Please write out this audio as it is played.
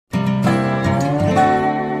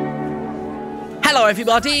Hello,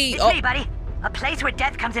 everybody. It's me, buddy. A place where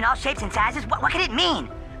death comes in all shapes and sizes. What could it mean?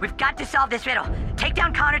 We've got to solve this riddle. Take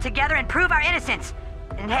down Connor together and prove our innocence.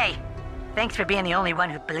 And hey, thanks for being the only one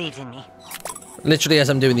who believes in me. Literally as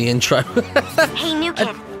I'm doing the intro. Hey, new kid.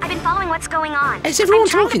 I've been following what's going on. Is everyone I'm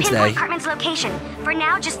trying talking to pinpoint today? Cartman's location. For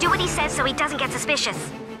now, just do what he says so he doesn't get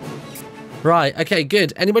suspicious. Right, okay,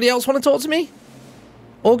 good. Anybody else want to talk to me?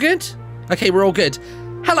 All good? Okay, we're all good.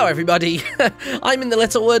 Hello, everybody. I'm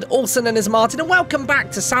InTheLittleWood, also known as Martin, and welcome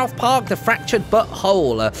back to South Park, The Fractured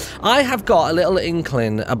Butthole. I have got a little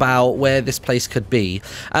inkling about where this place could be.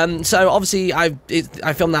 So, obviously, I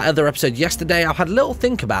filmed that other episode yesterday. I've had a little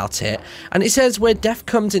think about it, and it says where death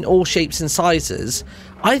comes in all shapes and sizes.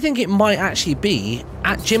 I think it might actually be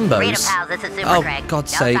at Jimbo's. Freedom, pals, this is Super Oh, Craig.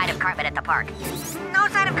 God's no sake. sign of Cartman at the park. No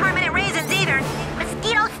sign of Cartman at Raisins either.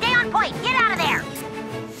 Mosquito, stay on point. Get out of there.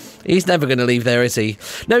 He's never going to leave there, is he?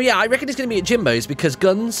 No, yeah, I reckon it's going to be at Jimbo's because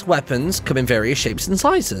guns, weapons come in various shapes and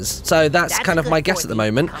sizes. So that's kind of my guess at the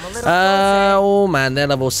moment. Oh, man, they're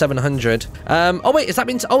level 700. Oh, wait, has that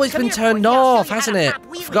been... Oh, it's been turned off, hasn't it?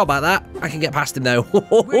 Forgot about that. I can get past him, though. Where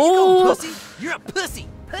you going, pussy? You're a pussy.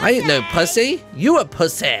 I ain't no pussy. You a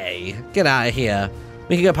pussy. Get out of here.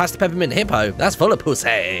 We can go past the Peppermint Hippo. That's full of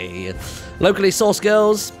pussy. Locally sourced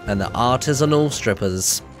girls and the artisanal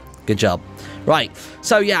strippers. Good job. Right,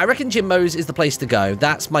 so yeah, I reckon Jimbo's is the place to go.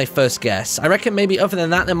 That's my first guess. I reckon maybe other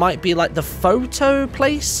than that, there might be like the photo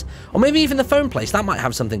place, or maybe even the phone place. That might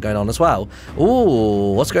have something going on as well.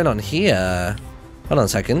 Ooh, what's going on here? Hold on a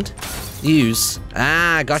second. Use.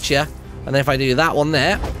 Ah, gotcha. And then if I do that one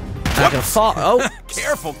there, I can fart. Oh,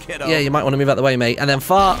 Careful, kiddo. yeah, you might want to move out the way, mate. And then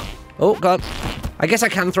fart. Oh, God. I guess I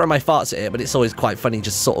can throw my farts at it, but it's always quite funny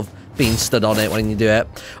just sort of being stood on it when you do it.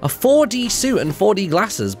 A 4D suit and 4D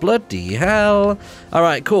glasses. Bloody hell. All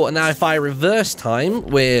right, cool. And now if I reverse time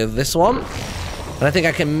with this one, and I think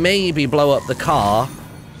I can maybe blow up the car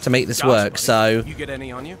to make this work. So You get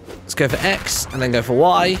any on you? let's go for X and then go for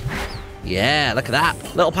Y. Yeah, look at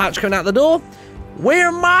that. Little pouch coming out the door.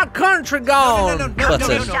 Where my country gone? No.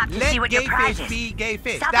 Button. Shop to see Let what your gay prize fish is. be gay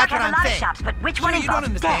fish. South That's Park what has a I'm lot of saying. shops, but which Sure, one you don't involves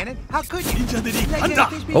understand death? it. How could you? Let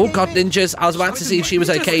gay fish be Oh, gay God, fish. ninjas. I was about to see if she was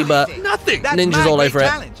okay, but Nothing. That's ninjas my all great over it.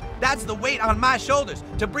 challenge. That's the weight on my shoulders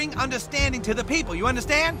to bring understanding to the people. You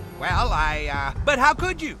understand? Well, but how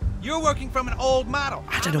could you? You're working from an old model.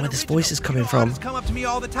 I don't know where this voice is coming from. Artists come up to me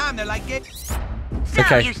all the time. They're like, So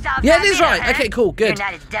Okay. you solved Yeah, that it is riddle, right. huh? Okay, cool, good. You're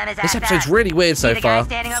not as dumb as I This episode's thought. really weird See so the far. guy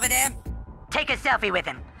standing over there? Take a selfie with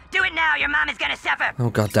him. Do it now. Your mom is gonna suffer. Oh,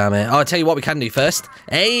 God damn it. Oh, I'll tell you what we can do first.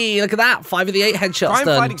 Hey, look at that. 5 of the 8 headshots Crime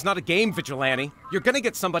done. fighting's not a game, Vigilante. You're gonna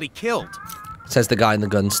get somebody killed. Says the guy in the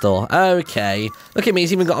gun store. Okay. Look at me.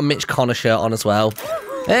 He's even got a Mitch Connor shirt on as well.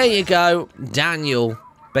 There you go. Daniel.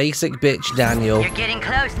 Basic bitch Daniel. You're getting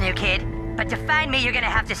close, new kid. But to find me, you're gonna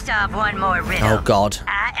have to solve one more riddle. Oh, God.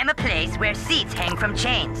 I am a place where seats hang from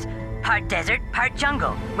chains. Part desert, part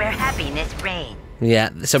jungle, where happiness reigns. Yeah,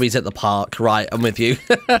 so he's at the park. Right, I'm with you.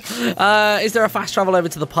 Is there a fast travel over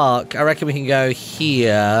to the park? I reckon we can go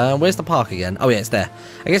here. Where's the park again? Oh, yeah, it's there.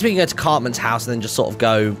 I guess we can go to Cartman's house and then just sort of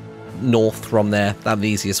go north from there. That'd be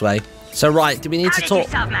the easiest way. So, right, do we need How to did talk?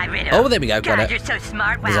 you solve my riddle? Oh, there we go, got God, it. you're so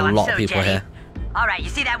smart. Wow, There's a I'm lot so of people jelly. here. All right, you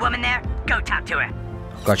see that woman there? Go talk to her.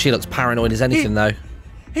 God, she looks paranoid as anything, though.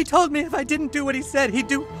 He told me if I didn't do what he said, he'd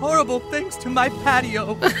do horrible things to my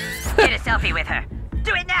patio. Get a selfie with her.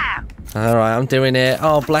 Do it now. All right, I'm doing it.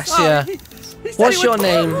 Oh, bless you. What's your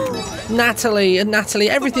name? Natalie. Natalie,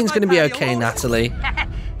 everything's going to be okay, Natalie.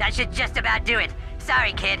 That should just about do it.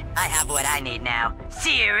 Sorry, kid. I have what I need now.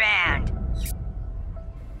 See you around.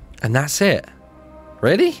 And that's it.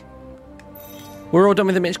 Really? We're all done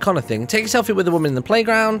with the Mitch Connor thing. Take a selfie with the woman in the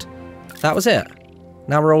playground. That was it.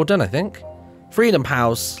 Now we're all done, I think. Freedom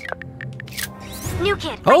Pals. New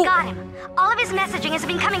kid, Oh. I got him. All of his messaging has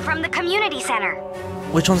been coming from the community center.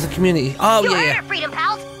 Which one's the community? Oh, You heard yeah. it, Freedom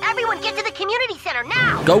Pals. Everyone get to the community center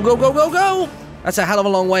now. Go, go, go, go, go! That's a hell of a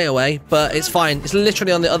long way away, but it's fine. It's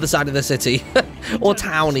literally on the other side of the city. Or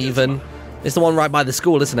town, even. It's the one right by the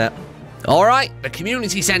school, isn't it? All right, the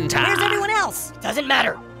community center. Where's everyone else? Doesn't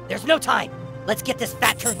matter. There's no time. Let's get this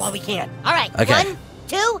fat turd while we can. All right, Okay. 1,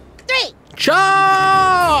 2, 3.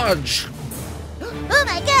 Charge! Oh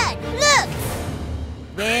my God! Look!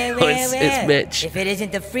 It's Mitch. If it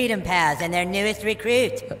isn't the Freedom Pals and their newest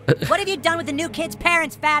recruit. What have you done with the new kid's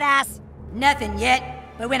parents, fat ass? Nothing yet.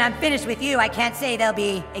 But when I'm finished with you, I can't say they'll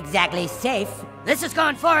be exactly safe. This has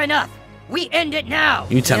gone far enough. We end it now.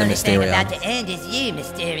 You tell him, The only thing Mysterio. about to end is you,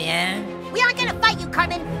 Mysterio. We aren't gonna fight you,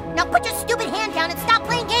 Cartman. Now put your stupid hand down and stop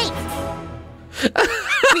playing games.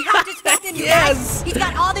 We have to stop him, you guys. He's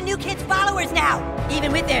got all the new kids' followers now.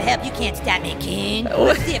 Even with their help, you can't stop me, Coon.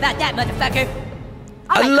 Let's see about that, motherfucker.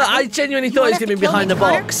 I genuinely thought he was going to be behind the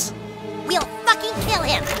box. We'll fucking kill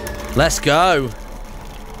him. Let's go.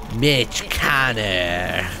 Mitch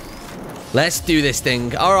Connor. Let's do this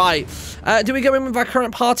thing. All right. Do we go in with our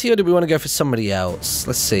current party or do we want to go for somebody else?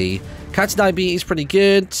 Let's see. Catch diabetes, pretty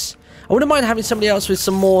good. I wouldn't mind having somebody else with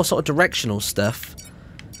some more sort of directional stuff.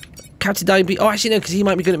 Catch diabetes. Oh, actually, no, because he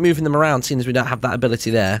might be good at moving them around, seeing as we don't have that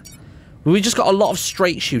ability there. We just got a lot of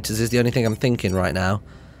straight shooters is the only thing I'm thinking right now.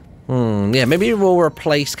 Yeah, maybe we'll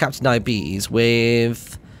replace Captain Diabetes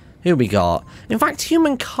with... Who we got? In fact,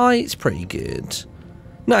 Human Kite's pretty good.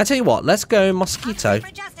 No, I tell you what, let's go Mosquito.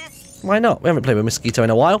 Why not? We haven't played with Mosquito in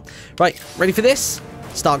a while. Right, ready for this?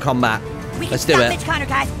 Start combat. Let's do it. Mitch Connor,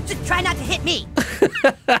 guys. Just try not to hit me.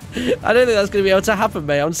 I don't think that's going to be able to happen,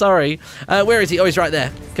 mate. I'm sorry. Where is he? Oh, he's right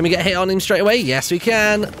there. Can we get a hit on him straight away? Yes, we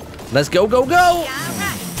can. Let's go, go, go.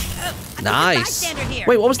 Nice.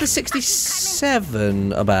 Wait, what was the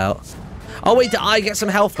 67 about? Oh, wait, did I get some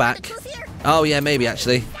health back? Oh, yeah, maybe,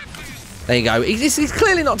 actually. There you go. He's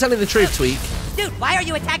clearly not telling the truth, Tweak. Dude, why are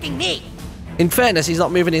you attacking me? In fairness, he's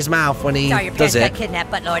not moving his mouth when he Sorry, your does parents it. got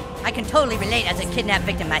kidnapped, but Lord, I can totally relate as a kidnapped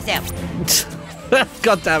victim myself.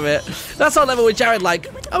 God damn it. That's our level with Jared, like,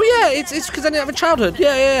 oh, yeah, it's because I didn't have a childhood.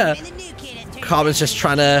 Yeah. Carmen's just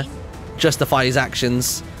trying to justify his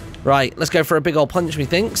actions. Right, let's go for a big old punch,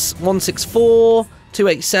 methinks. 164,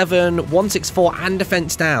 287, 164, and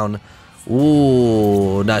defense down.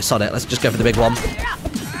 Ooh, no, sod it. Let's just go for the big one.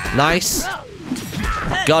 Nice.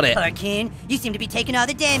 Got it. Coon, you seem to be taking all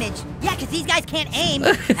the damage. Yeah, because these guys can't aim.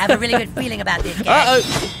 I have a really good feeling about this guy.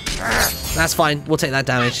 Uh-oh. That's fine. We'll take that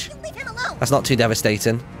damage. That's not too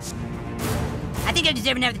devastating. I think I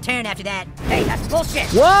deserve another turn after that. Hey, that's bullshit.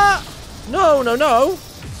 What? No.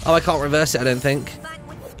 Oh, I can't reverse it, I don't think.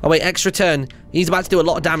 Oh, wait, extra turn. He's about to do a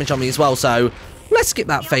lot of damage on me as well, so let's skip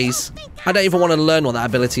that phase. I don't even want to learn what that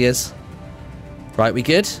ability is. Right, we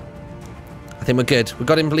good? I think we're good. We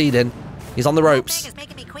got him bleeding. He's on the ropes.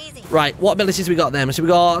 Right, what abilities we got then? So we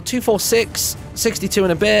got 246, 62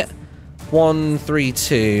 and a bit,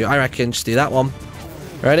 132. I reckon just do that one.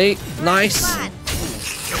 Ready? Nice.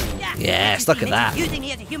 Yes, look at that.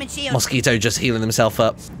 Mosquito just healing himself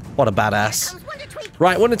up. What a badass.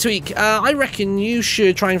 Right, Wonder Tweak. I reckon you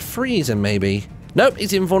should try and freeze him, maybe. Nope,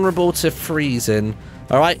 he's invulnerable to freezing.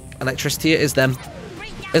 Alright, electricity it is then.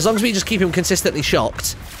 As long as we just keep him consistently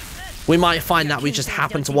shocked, we might find that we just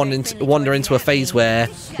happen to wander into a phase where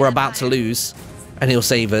we're about to lose, and he'll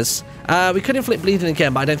save us. We could inflict bleeding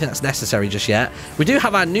again, but I don't think that's necessary just yet. We do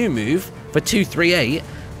have our new move for 238.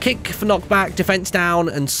 Kick for knockback, defense down,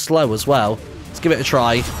 and slow as well. Let's give it a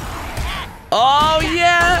try. Oh,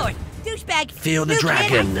 yeah! Douchebag! Feel the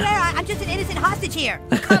dragon. I swear, I'm just an innocent hostage here.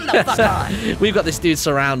 Come the fuck on. We've got this dude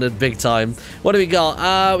surrounded big time. What do we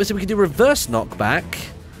got? So we can do reverse knockback.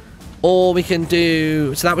 Or we can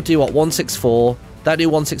do... So that would do what? 164. That would do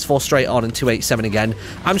 164 straight on and 287 again.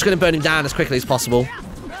 I'm just going to burn him down as quickly as possible.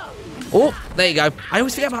 Oh, there you go. I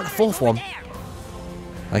always forget about the fourth one.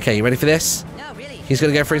 Okay, you ready for this? He's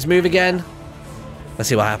going to go for his move again. Let's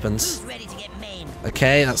see what happens.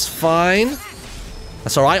 Okay, that's fine.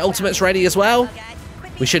 That's alright. Ultimate's ready as well.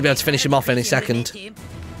 We should be able to finish him off any second.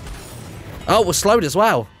 Oh, we're slowed as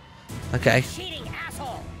well. Okay.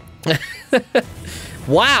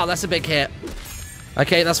 Wow, that's a big hit.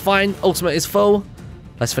 Okay, that's fine. Ultimate is full.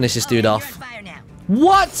 Let's finish this dude off.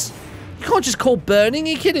 What? You can't just call burning?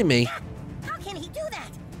 Are you kidding me? How can he do that?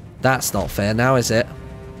 That's not fair now, is it?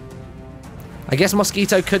 I guess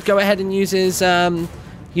Mosquito could go ahead and use his,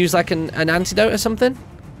 use like an antidote or something?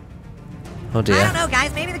 Oh dear. I don't know,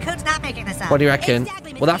 guys. Maybe the code's not making this up. What do you reckon?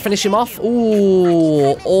 Will that finish him off?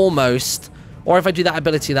 Ooh, almost. Or if I do that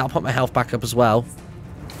ability, that'll put my health back up as well.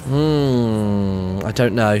 I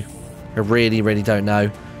don't know. I really, really don't know.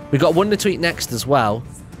 We've got Wonder Tweak next as well.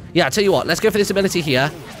 Yeah, I'll tell you what. Let's go for this ability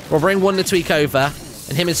here. We'll bring Wonder Tweak over.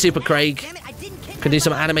 And him and Super Craig can do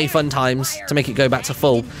some anime fun times to make it go back to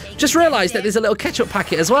full. Just realised that there's a little ketchup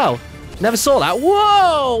packet as well. Never saw that.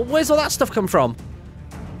 Whoa! Where's all that stuff come from?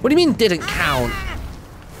 What do you mean didn't count?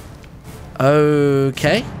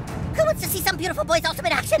 Okay. Who wants to see some beautiful boys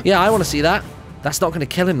ultimate action? Yeah, I want to see that. That's not going to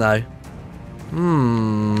kill him, though.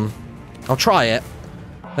 I'll try it.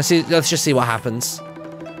 Let's just see what happens.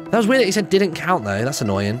 That was weird that he said didn't count, though. That's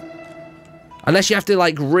annoying. Unless you have to,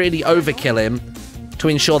 like, really overkill him to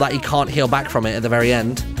ensure that he can't heal back from it at the very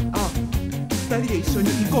end.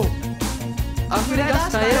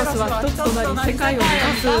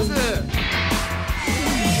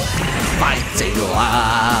 Fighting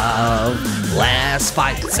love. Let's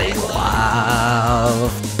fighting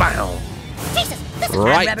love. Bow. Jesus, this is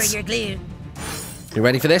Right. Rubber your glue. You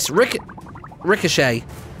ready for this? Ricochet.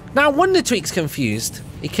 Now Wonder Tweak's confused.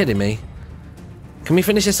 Are you kidding me? Can we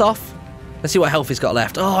finish this off? Let's see what health he's got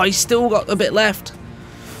left. Oh, he's still got a bit left.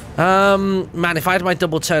 Man, if I had my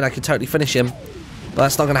double turn, I could totally finish him. But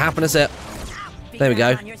that's not going to happen, is it? There we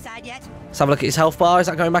go. Let's have a look at his health bar. Is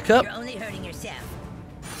that going back up?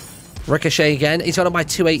 Ricochet again. He's got him by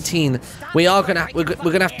 218. We're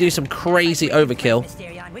gonna have to do some crazy overkill.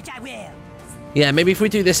 Yeah, maybe if we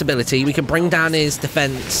do this ability, we can bring down his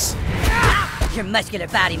defense. Your muscular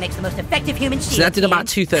body makes the most effective human shield. So that did about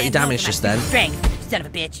 230 damage just then. Strength, son of a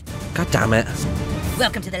bitch. God damn it.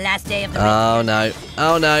 Welcome to the last day of the Oh no.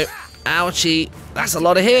 Oh no. Ouchie. That's a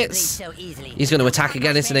lot of hits. He's going to attack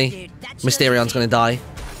again, isn't he? Mysterion's going to die.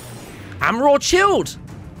 Emerald Shield.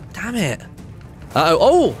 Damn it. Uh-oh.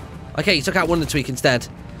 Oh. Okay, he took out Wonder Tweak instead.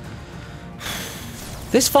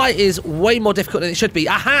 This fight is way more difficult than it should be.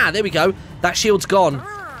 Aha! There we go. That shield's gone.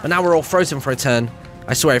 And now we're all frozen for a turn.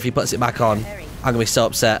 I swear if he puts it back on, I'm going to be so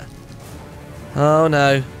upset. Oh,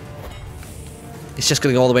 no. It's just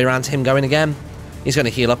going to go all the way around to him going again. He's going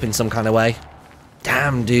to heal up in some kind of way.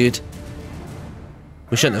 Damn, dude.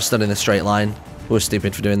 We shouldn't have stood in a straight line. We were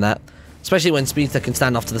stupid for doing that. Especially when Speedster can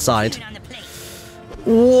stand off to the side.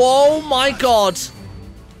 Whoa, my God.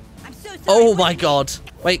 Oh, my God.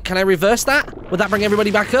 Wait, can I reverse that? Would that bring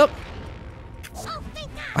everybody back up?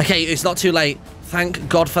 Okay, it's not too late. Thank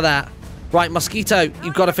God for that. Right, Mosquito,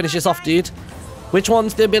 you've got to finish this off, dude. Which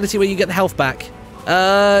one's the ability where you get the health back?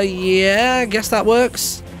 Yeah, I guess that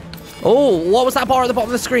works. Oh, what was that bar at the bottom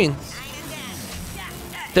of the screen?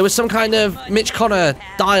 There was some kind of Mitch Connor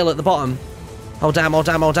dial at the bottom. Oh, damn, oh,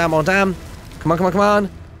 damn, oh, damn, oh, damn. Come on, come on, come on.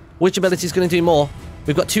 Which ability is going to do more?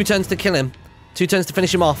 We've got 2 turns to kill him. 2 turns to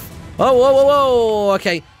finish him off. Oh, whoa, whoa, whoa.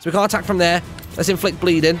 Okay, so we can't attack from there. Let's inflict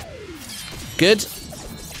bleeding. Good.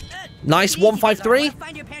 Nice, 153.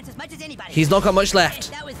 He's not got much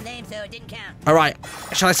left. All right,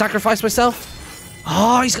 shall I sacrifice myself?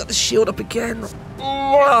 Oh, he's got the shield up again.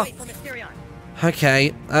 Oh.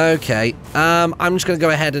 Okay, okay. I'm just going to go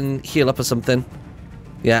ahead and heal up or something.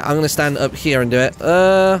 Yeah, I'm going to stand up here and do it.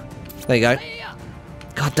 There you go.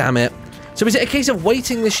 God damn it. So is it a case of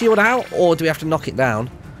waiting the shield out, or do we have to knock it down?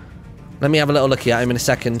 Let me have a little look at him in a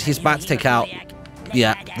second. He's about to take out,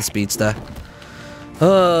 yeah, the Speedster.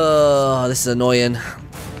 Oh, this is annoying.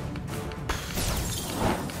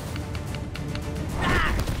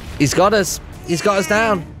 He's got us. He's got us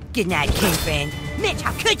down. Good night, king friend. Mitch,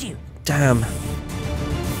 how could you? Damn.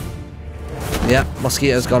 Yeah,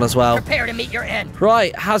 Mosquito's gone as well. Prepare to meet your end.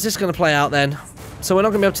 Right, how's this going to play out then? So we're not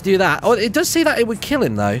going to be able to do that. Oh, it does say that it would kill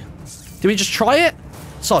him, though. Do we just try it?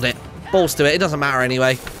 Sod it. Balls to it. It doesn't matter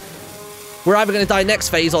anyway. We're either going to die next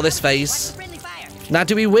phase or this phase. Now,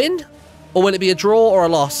 do we win? Or will it be a draw or a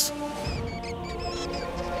loss?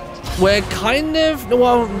 We're kind of...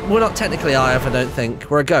 Well, we're not technically IF, I don't think.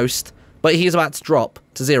 We're a ghost. But he's about to drop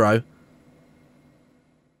to 0.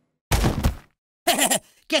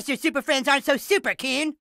 Guess your super friends aren't so super,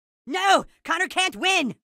 Keen. No, Connor can't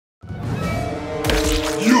win.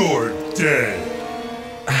 You're dead.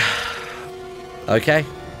 Okay.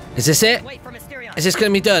 Is this it? Is this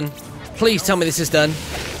going to be done? Please tell me this is done.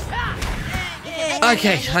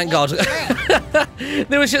 Okay, thank God.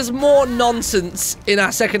 There was just more nonsense in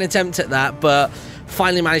our second attempt at that, but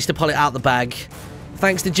finally managed to pull it out the bag.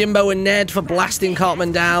 Thanks to Jimbo and Ned for blasting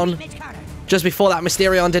Cartman down. Just before that,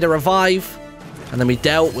 Mysterion did a revive. And then we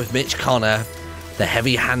dealt with Mitch Connor, the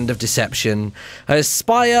heavy hand of deception, a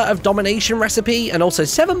Spire of Domination recipe, and also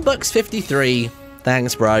 $7.53.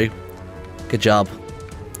 Thanks, bro. Good job.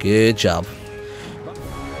 Good job.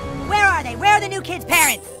 Where are they? Where are the new kids'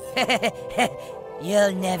 parents?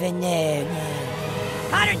 You'll never know.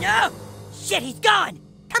 Connor, no! Shit, he's gone!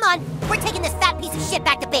 Come on, we're taking this fat piece of shit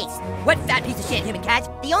back to base. What fat piece of shit, human cat?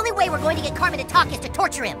 The only way we're going to get Cartman to talk is to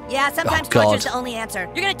torture him. Yeah, sometimes torture's the only answer.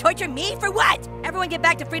 You're gonna torture me for what? Everyone get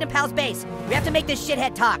back to Freedom Pal's base. We have to make this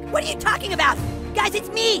shithead talk. What are you talking about? Guys, it's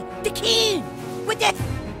me, the king, with this.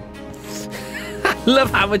 I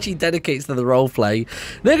love how much he dedicates to the roleplay.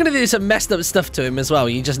 They're going to do some messed up stuff to him as well.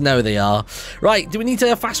 You just know they are. Right, do we need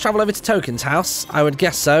to fast travel over to Token's house? I would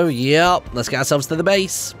guess so. Yep, let's get ourselves to the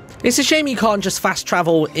base. It's a shame you can't just fast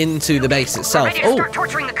travel into the base itself. We're ready to start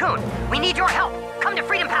torturing the coon. We need your help. Come to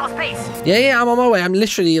Freedom Palace base. Yeah, I'm on my way. I'm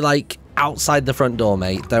literally like outside the front door,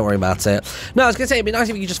 mate. Don't worry about it. No, I was going to say, it'd be nice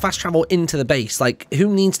if you could just fast travel into the base. Like,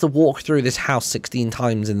 who needs to walk through this house 16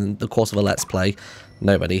 times in the course of a Let's Play?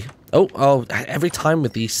 Nobody. Oh, every time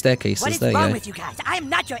with these staircases. What is wrong with you guys? I am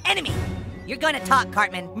not your enemy. You're going to talk,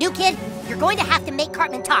 Cartman. New kid, you're going to have to make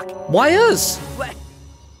Cartman talk. Why us? What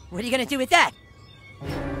are you going to do with that?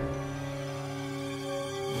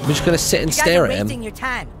 We're just going to sit and stare at him. You're wasting your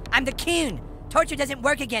time. I'm the coon. Torture doesn't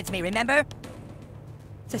work against me, remember?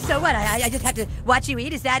 So what? I just have to watch you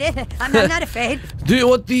eat? Is that it? I'm not afraid. Do you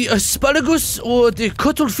want the asparagus or the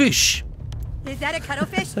cuttlefish? Is that a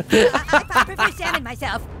cuttlefish? I prefer salmon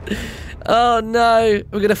myself. Oh no,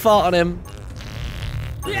 we're gonna fart on him.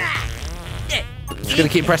 Just gonna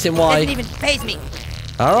keep pressing Y. Doesn't even faze me.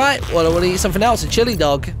 Alright, well I wanna eat something else, a chili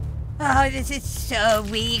dog. Oh, this is so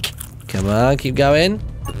weak. Come on, keep going.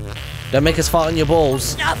 Don't make us fart on your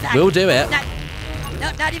balls. No, We'll do it.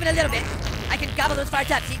 Not even a little bit. I can gobble those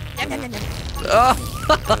farts up. See? Nom, nom, nom, nom.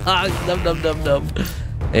 Oh, num num num num.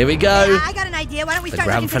 Here we go. Yeah, I got an idea. Why don't we The start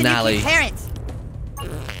grand looking for the finale. new kid's parents?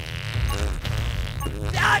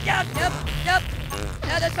 Nope.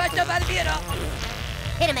 No, those farts don't bother me at all.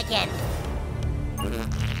 Hit him again.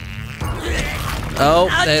 Oh,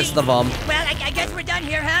 there's the bomb. Well, I guess we're done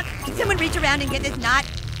here, huh? Can someone reach around and get this knot?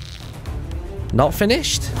 Not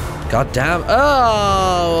finished? God damn.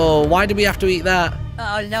 Oh, why do we have to eat that?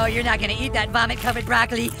 Oh, no, you're not gonna eat that vomit-covered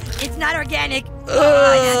broccoli. It's not organic.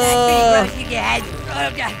 Oh, yeah, that's pretty gross, you guys. Oh,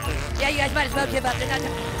 God. Yeah, you guys might as well give up.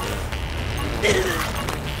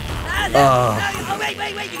 Oh,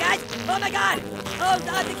 wait, you guys. Oh, my God. Oh,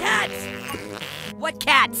 the cats. What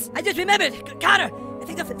cats? I just remembered. Connor, I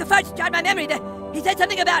think the farts jarred my memory. He said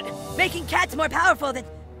something about making cats more powerful.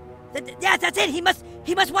 Yes, that's it. He must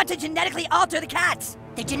want to genetically alter the cats.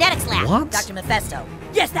 The genetics lab. What? Dr. Mephisto.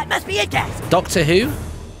 Yes, that must be it, guys. Doctor who?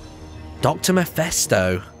 Dr.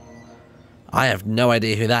 Mephisto. I have no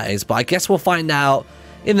idea who that is, but I guess we'll find out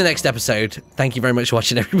in the next episode. Thank you very much for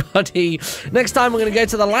watching, everybody. Next time, we're going to go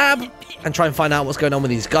to the lab and try and find out what's going on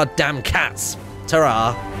with these goddamn cats.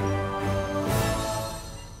 Ta-ra.